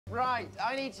Right,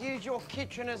 I need to use your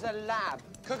kitchen as a lab.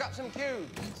 Cook up some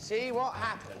cubes, see what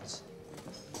happens.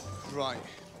 Right.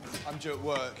 I'm due at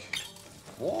work.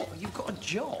 What? You've got a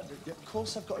job? Yeah, of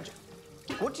course I've got a job.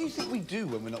 What do you think we do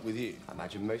when we're not with you? I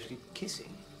imagine mostly kissing.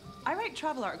 I write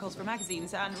travel articles for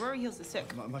magazines, and Rory heals the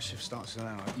sick. My shift starts in an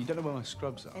hour. You don't know where my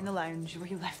scrubs are? In the lounge, where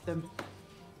you left them.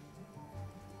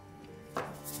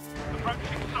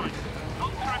 Approaching site.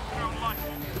 Non-terrestrial life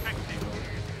form detected.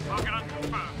 Target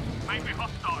unconfirmed. May be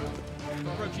hostile.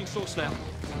 Approaching source now.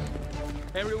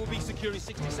 Area will be secure in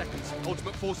 60 seconds.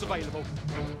 Ultimate force available.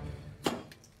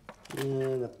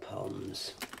 The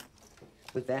Poms.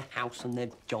 With their house and their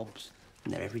jobs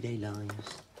and their everyday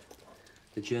lives.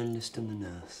 The journalist and the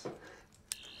nurse.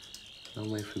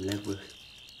 Long way from Ledworth.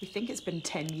 We think it's been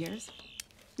 10 years.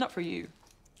 Not for you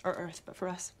or Earth, but for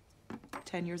us.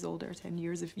 10 years older, 10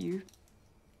 years of you.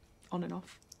 On and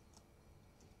off.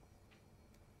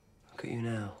 Look at you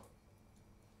now.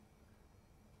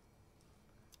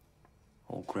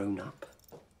 All grown up.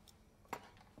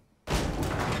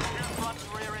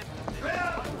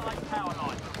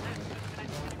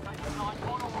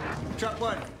 Trap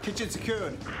 1, kitchen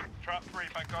secured. Trap 3,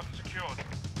 back garden secured.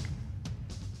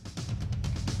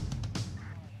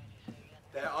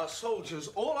 There are soldiers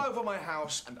all over my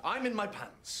house, and I'm in my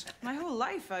pants. My whole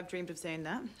life I've dreamed of saying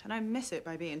that, and I miss it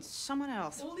by being someone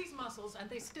else. All these muscles, and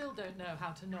they still don't know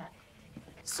how to knock.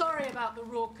 Sorry about the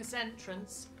raucous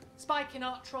entrance. Spike in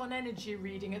Artron energy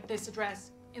reading at this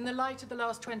address. In the light of the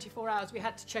last 24 hours, we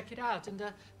had to check it out, and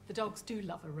the dogs do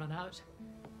love a run out.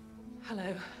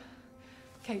 Hello.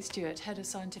 Kate Stewart, Head of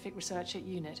Scientific Research at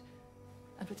UNIT.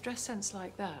 And with dress sense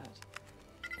like that,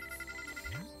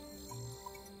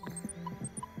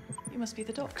 you must be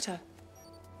the doctor.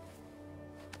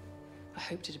 I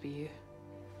hoped it'd be you.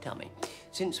 Tell me,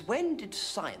 since when did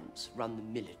science run the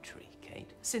military, Kate?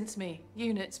 Since me,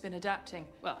 UNIT's been adapting.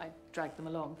 Well, I dragged them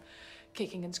along,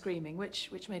 kicking and screaming,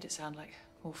 which made it sound like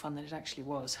more fun than it actually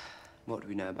was. What do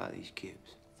we know about these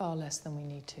cubes? Far less than we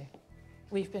need to.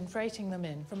 We've been freighting them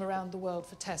in from around the world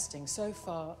for testing. So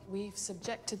far, we've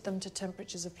subjected them to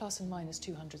temperatures of plus and minus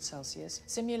 200 Celsius,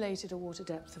 simulated a water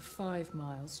depth of 5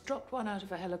 miles, dropped one out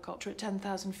of a helicopter at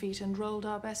 10,000 feet and rolled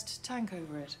our best tank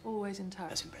over it, always intact.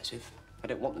 That's impressive. I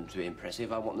don't want them to be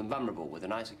impressive. I want them vulnerable with a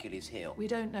nice Achilles heel. We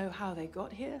don't know how they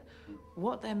got here,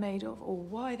 what they're made of, or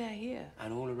why they're here.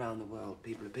 And all around the world,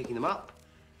 people are picking them up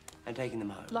and taking them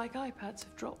home. Like iPads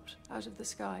have dropped out of the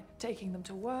sky, taking them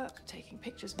to work, taking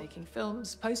pictures, making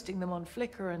films, posting them on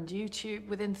Flickr and YouTube.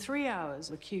 Within 3 hours,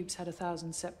 the cubes had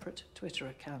 1,000 separate Twitter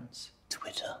accounts.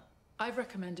 Twitter? I've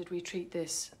recommended we treat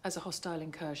this as a hostile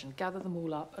incursion, gather them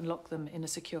all up and lock them in a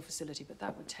secure facility, but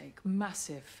that would take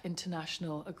massive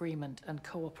international agreement and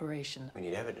cooperation. We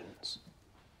need evidence.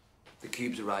 The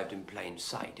cubes arrived in plain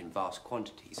sight in vast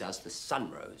quantities as the sun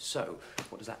rose. So,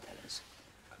 what does that tell us?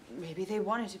 Maybe they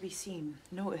wanted to be seen,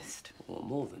 noticed. Or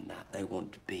more than that, they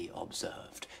want to be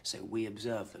observed. So we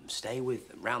observe them, stay with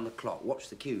them, round the clock, watch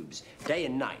the cubes, day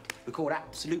and night, record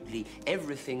absolutely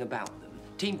everything about them.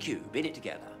 Team Cube, in it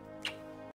together.